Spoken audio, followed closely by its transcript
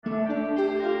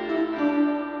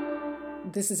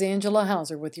This is Angela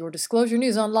Hauser with your Disclosure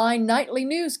News Online nightly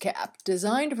newscap,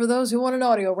 designed for those who want an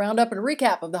audio roundup and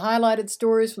recap of the highlighted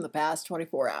stories from the past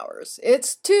 24 hours.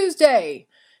 It's Tuesday!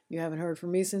 You haven't heard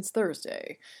from me since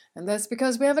Thursday, and that's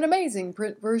because we have an amazing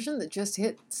print version that just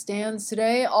hit stands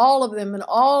today, all of them and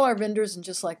all our vendors, and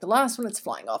just like the last one, it's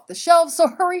flying off the shelves, so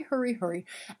hurry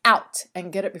out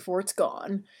and get it before it's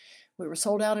gone. We were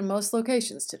sold out in most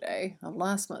locations today of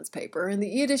last month's paper, and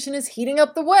the e-edition is heating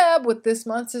up the web with this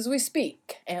month's as we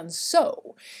speak. And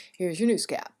so, here's your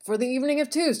newscap for the evening of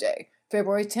Tuesday,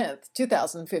 February 10th,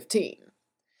 2015.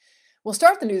 We'll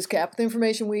start the newscap with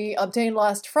information we obtained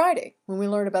last Friday when we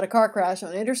learned about a car crash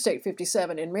on Interstate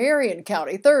 57 in Marion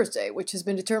County Thursday, which has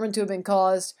been determined to have been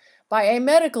caused by a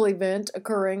medical event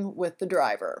occurring with the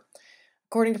driver.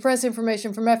 According to press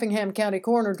information from Effingham County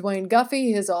Coroner Dwayne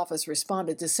Guffey, his office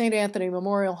responded to St. Anthony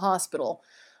Memorial Hospital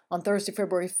on Thursday,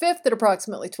 February 5th at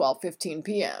approximately 12:15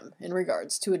 p.m. in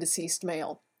regards to a deceased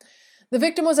male. The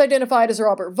victim was identified as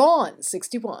Robert Vaughn,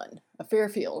 61, of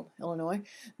Fairfield, Illinois.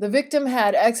 The victim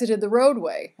had exited the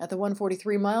roadway at the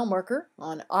 143 mile marker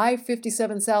on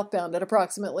I-57 southbound at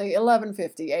approximately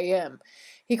 11:50 a.m.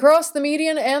 He crossed the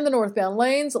median and the northbound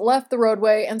lanes, left the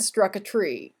roadway, and struck a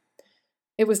tree.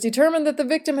 It was determined that the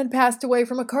victim had passed away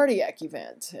from a cardiac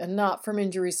event and not from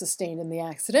injuries sustained in the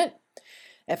accident.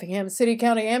 Effingham City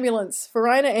County Ambulance,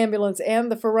 Farina Ambulance,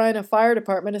 and the Farina Fire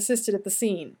Department assisted at the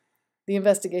scene. The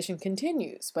investigation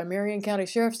continues by Marion County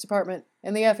Sheriff's Department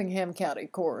and the Effingham County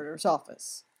Coroner's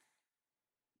Office.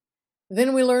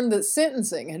 Then we learned that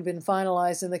sentencing had been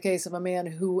finalized in the case of a man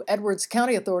who Edwards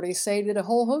County authorities say did a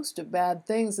whole host of bad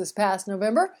things this past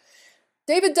November.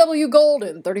 David W.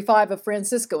 Golden, 35 of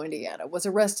Francisco, Indiana, was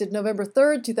arrested November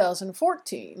 3,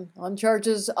 2014 on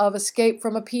charges of escape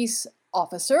from a peace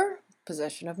officer,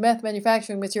 possession of meth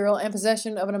manufacturing material, and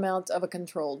possession of an amount of a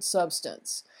controlled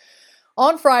substance.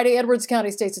 On Friday, Edwards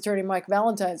County State's Attorney Mike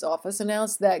Valentine's office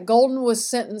announced that Golden was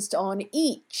sentenced on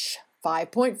each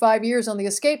 5.5 years on the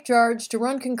escape charge to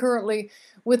run concurrently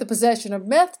with the possession of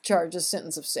meth charges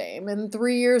sentence of same and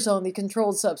 3 years on the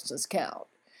controlled substance count.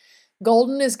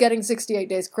 Golden is getting 68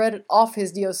 days credit off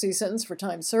his DOC sentence for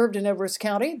time served in Edwards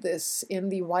County, this in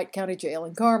the White County Jail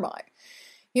in Carmi.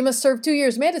 He must serve 2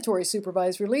 years mandatory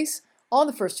supervised release on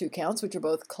the first 2 counts, which are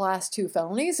both Class 2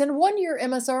 felonies, and 1 year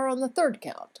MSR on the third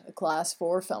count, a Class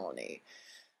 4 felony.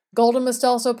 Golden must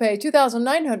also pay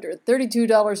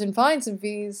 $2,932 in fines and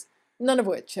fees, none of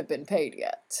which have been paid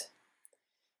yet.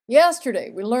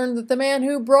 Yesterday, we learned that the man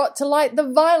who brought to light the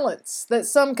violence that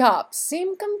some cops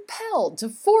seem compelled to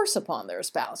force upon their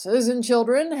spouses and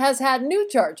children has had new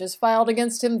charges filed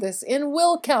against him, this in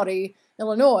Will County,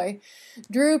 Illinois.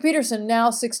 Drew Peterson, now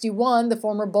 61, the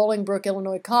former Bolingbrook,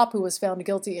 Illinois cop who was found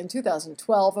guilty in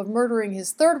 2012 of murdering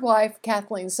his third wife,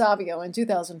 Kathleen Savio, in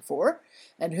 2004,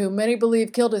 and whom many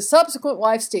believe killed his subsequent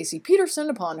wife, Stacy Peterson,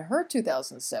 upon her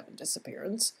 2007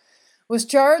 disappearance, was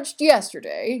charged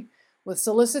yesterday with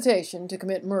solicitation to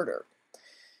commit murder.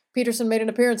 Peterson made an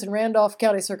appearance in Randolph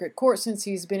County Circuit Court since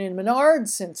he's been in Menard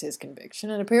since his conviction,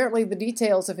 and apparently the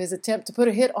details of his attempt to put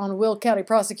a hit on Will County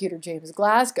Prosecutor James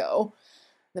Glasgow,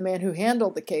 the man who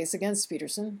handled the case against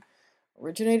Peterson,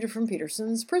 originated from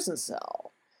Peterson's prison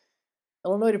cell.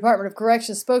 Illinois Department of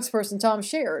Corrections spokesperson Tom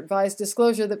Scher advised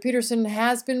disclosure that Peterson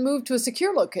has been moved to a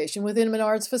secure location within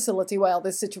Menard's facility while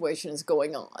this situation is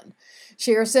going on.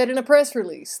 Scher said in a press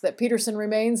release that Peterson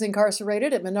remains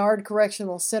incarcerated at Menard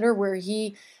Correctional Center, where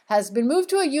he has been moved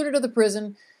to a unit of the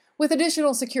prison with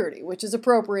additional security, which is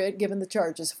appropriate given the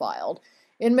charges filed.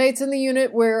 Inmates in the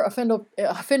unit where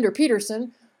offender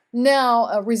Peterson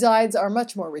now resides are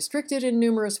much more restricted in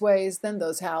numerous ways than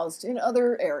those housed in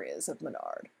other areas of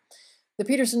Menard. The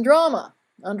Peterson drama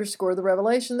underscored the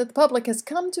revelation that the public has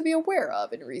come to be aware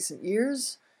of in recent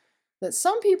years, that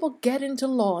some people get into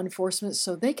law enforcement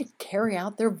so they can carry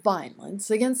out their violence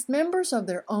against members of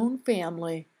their own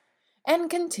family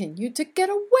and continue to get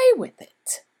away with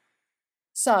it.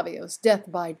 Savio's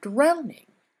death by drowning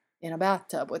in a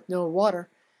bathtub with no water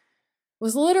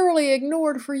was literally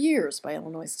ignored for years by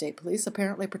Illinois State Police,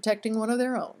 apparently protecting one of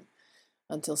their own,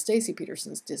 until Stacy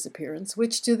Peterson's disappearance,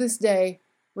 which to this day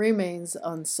remains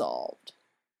unsolved.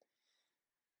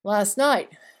 Last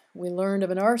night, we learned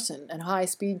of an arson and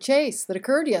high-speed chase that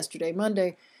occurred yesterday,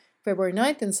 Monday, February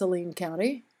 9th in Saline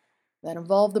County, that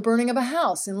involved the burning of a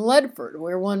house in Ledford,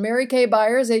 where one Mary Kay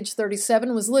Byers, age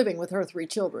 37, was living with her 3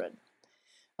 children.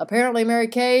 Apparently, Mary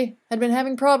Kay had been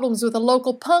having problems with a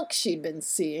local punk she'd been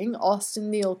seeing, Austin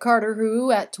Neal Carter,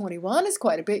 who, at 21, is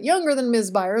quite a bit younger than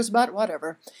Ms. Byers, but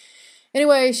whatever.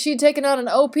 Anyway, she'd taken out an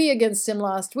OP against him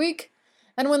last week,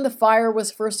 and when the fire was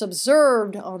first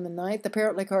observed on the 9th,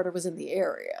 apparently Carter was in the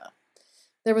area.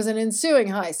 There was an ensuing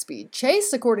high-speed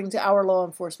chase, according to our law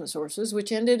enforcement sources,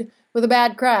 which ended with a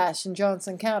bad crash in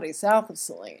Johnson County, south of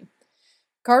Saline.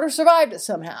 Carter survived it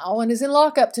somehow and is in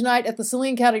lockup tonight at the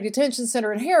Saline County Detention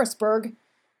Center in Harrisburg.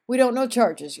 We don't know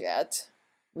charges yet.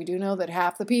 We do know that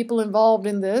half the people involved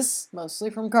in this,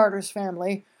 mostly from Carter's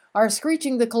family, are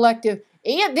screeching the collective,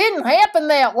 "It didn't happen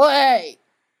that way!"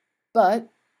 But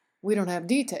we don't have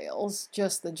details,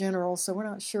 just the general, so we're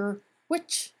not sure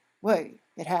which way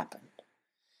it happened.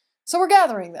 So we're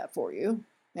gathering that for you,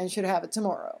 and should have it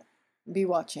tomorrow. Be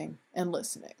watching and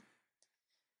listening.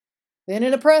 Then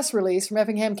in a press release from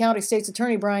Effingham County State's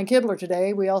Attorney Brian Kibler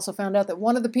today, we also found out that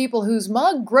one of the people whose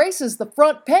mug graces the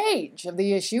front page of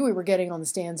the issue we were getting on the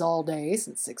stands all day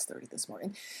since 6:30 this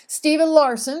morning, Stephen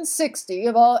Larson, 60,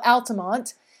 of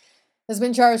Altamont, has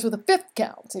been charged with a 5th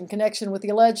count in connection with the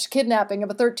alleged kidnapping of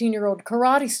a 13-year-old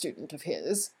karate student of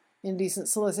his, indecent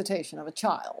solicitation of a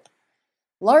child.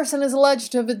 Larson is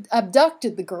alleged to have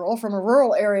abducted the girl from a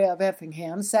rural area of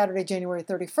Effingham Saturday, January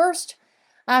 31st,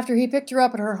 after he picked her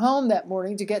up at her home that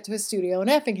morning to get to his studio in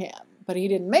Effingham, but he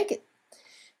didn't make it.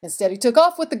 Instead, he took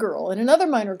off with the girl, and another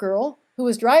minor girl, who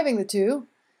was driving the two,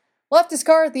 left his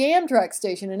car at the Amtrak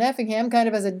station in Effingham kind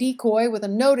of as a decoy with a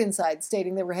note inside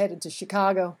stating they were headed to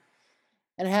Chicago,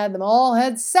 and had them all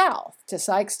head south to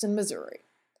Sikeston, Missouri.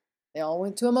 They all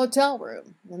went to a motel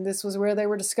room, and this was where they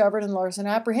were discovered and Larson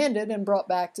apprehended and brought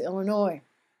back to Illinois.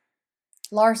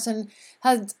 Larson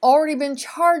has already been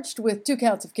charged with 2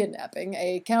 counts of kidnapping,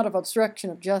 a count of obstruction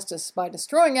of justice by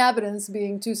destroying evidence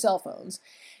being 2 cell phones,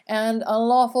 and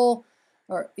unlawful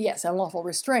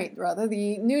restraint, rather.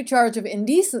 The new charge of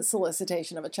indecent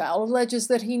solicitation of a child alleges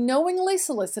that he knowingly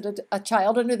solicited a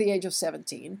child under the age of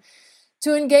 17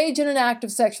 to engage in an act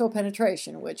of sexual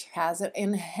penetration, which has an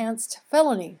enhanced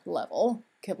felony level,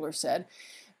 Kibler said,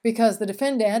 because the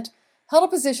defendant held a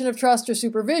position of trust or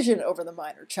supervision over the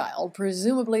minor child,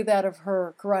 presumably that of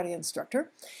her karate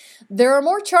instructor. There are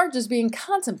more charges being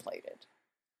contemplated.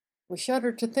 We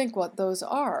shudder to think what those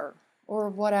are, or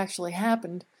what actually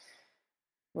happened.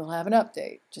 We'll have an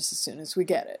update just as soon as we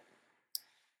get it.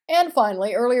 And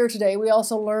finally, earlier today, we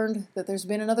also learned that there's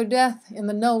been another death in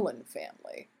the Nolan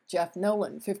family. Jeff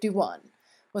Nolan, 51,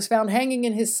 was found hanging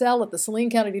in his cell at the Saline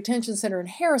County Detention Center in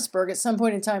Harrisburg at some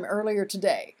point in time earlier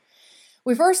today.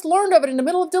 We first learned of it in the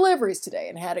middle of deliveries today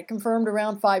and had it confirmed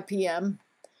around 5 p.m.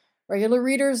 Regular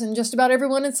readers and just about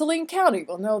everyone in Saline County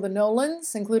will know the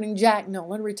Nolans, including Jack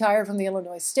Nolan, retired from the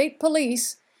Illinois State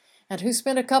Police, and who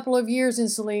spent a couple of years in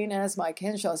Saline as Mike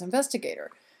Henshaw's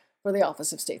investigator for the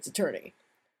Office of State's Attorney.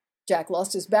 Jack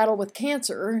lost his battle with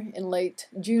cancer in late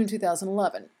June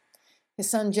 2011. His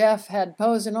son Jeff had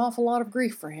posed an awful lot of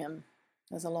grief for him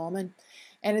as a lawman.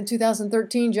 And in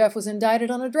 2013, Jeff was indicted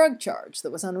on a drug charge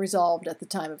that was unresolved at the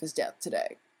time of his death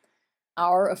today.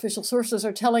 Our official sources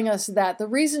are telling us that the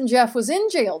reason Jeff was in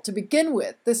jail to begin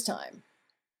with this time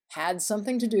had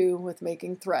something to do with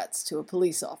making threats to a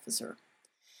police officer.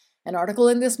 An article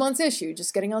in this month's issue,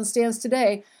 just getting on stands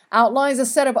today, outlines a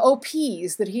set of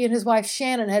OPs that he and his wife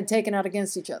Shannon had taken out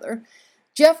against each other.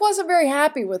 Jeff wasn't very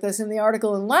happy with this in the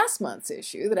article in last month's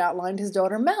issue that outlined his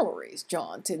daughter Mallory's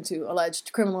jaunt into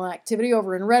alleged criminal activity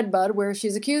over in Redbud, where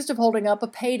she's accused of holding up a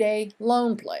payday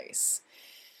loan place.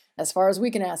 As far as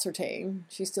we can ascertain,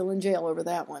 she's still in jail over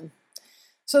that one.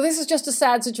 So this is just a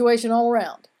sad situation all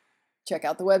around. Check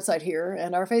out the website here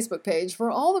and our Facebook page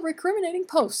for all the recriminating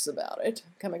posts about it,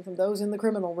 coming from those in the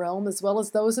criminal realm as well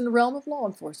as those in the realm of law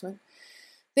enforcement.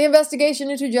 The investigation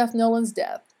into Jeff Nolan's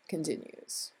death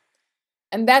continues.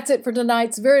 And that's it for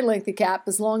tonight's very lengthy cap.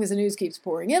 As long as the news keeps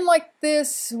pouring in like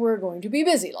this, we're going to be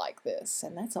busy like this,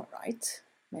 and that's all right.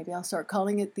 Maybe I'll start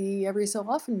calling it the every so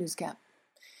often news cap.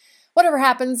 Whatever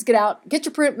happens, get out, get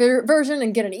your print version,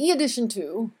 and get an e-edition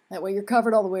too. That way you're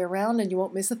covered all the way around and you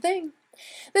won't miss a thing.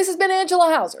 This has been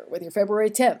Angela Hauser with your February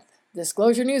 10th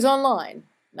Disclosure News Online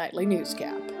Nightly News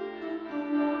Cap.